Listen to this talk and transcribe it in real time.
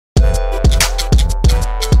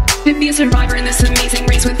To be a survivor in this amazing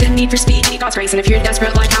race with the need for speed, you need God's grace. And if you're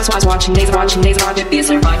desperate like housewives watching days of watching days of watching, to be a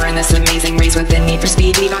survivor in this amazing race with the need for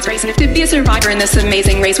speed, you need God's grace. And if to be a survivor in this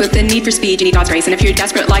amazing race with the need for speed, you need God's grace. And if you're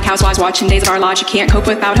desperate like housewives watching days of our lives, you can't cope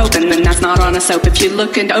without hope, and then that's not on a soap. If you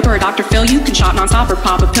look into Oprah or Dr. Phil, you can shop nonstop or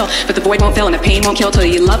pop a pill, but the void won't fill and the pain won't kill till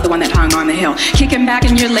you love the one that hung on the hill. Kicking back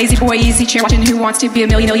in your lazy boy easy chair watching Who Wants to Be a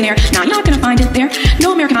Millionaire. Now you're not gonna find it there.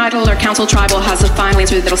 No American Idol or Council Tribal has a final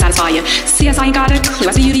answer that'll satisfy you. CSI ain't got a clue.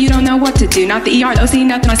 I see you don't know what to do. Not the ER, the OC,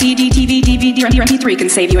 nothing on CD, TV, DVD, or MP3 can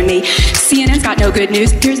save you and me. CNN's got no good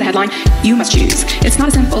news. Here's the headline: you must choose. It's not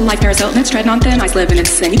a simple life, Paris Hilton. It's treading on thin ice, living in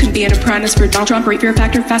sin. You can be an apprentice for Donald Trump, or Fear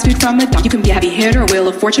Factor, fast food from McDonald's. You can be a heavy hitter, Wheel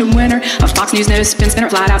of Fortune winner, a Fox News news spin spinner,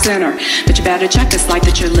 flat out sinner. But you better check this life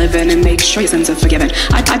that you're living and make sure your sins are forgiven.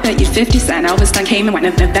 I bet you 50 Cent, Elvis then came and went,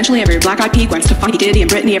 and eventually every Black Eyed Pea, Gwen Stefani, Diddy,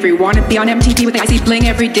 and Britney, every wanna be on MTV with the icy bling,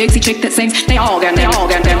 every Dixie chick that sings. They all gone.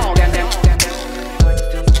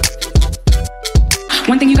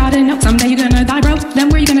 One thing you gotta know, someday you're gonna die, bro. Then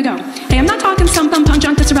where you gonna go? Hey, I'm not talking some punk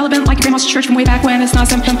junk that's irrelevant like your grandma's church from way back when. It's not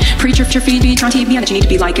some preacher for your feed beat on TV that you need to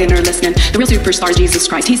be liking or listening. The real superstar is Jesus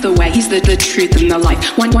Christ. He's the way, he's the truth, and the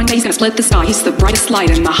life. One day he's gonna split the sky. He's the brightest light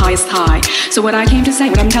and the highest high. So what I came to say,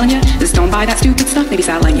 what I'm telling you, is don't buy that stupid stuff, maybe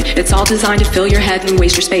satellite you. It's all designed to fill your head and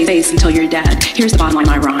waste your space until you're dead. Here's the bottom line,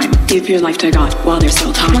 my rhyme: give your life to God while there's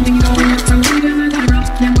still time. One thing you gotta know, someday you're gonna die, bro.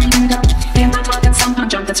 Then where you gonna go? Hey, I'm not talking some punk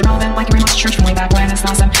junk that's irrelevant like your grandma's church from way back when. It's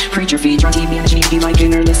not some preacher feed on TV that you need to be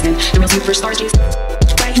liking or listening. The real superstar is Jesus.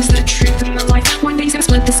 He's the truth and the life. One day he's gonna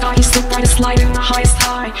split the sky. He's the brightest light and the highest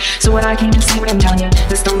high. So what I came to say, what I'm telling you,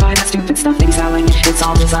 is don't buy that stupid stuff that he's selling. It's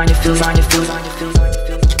all designed to feel.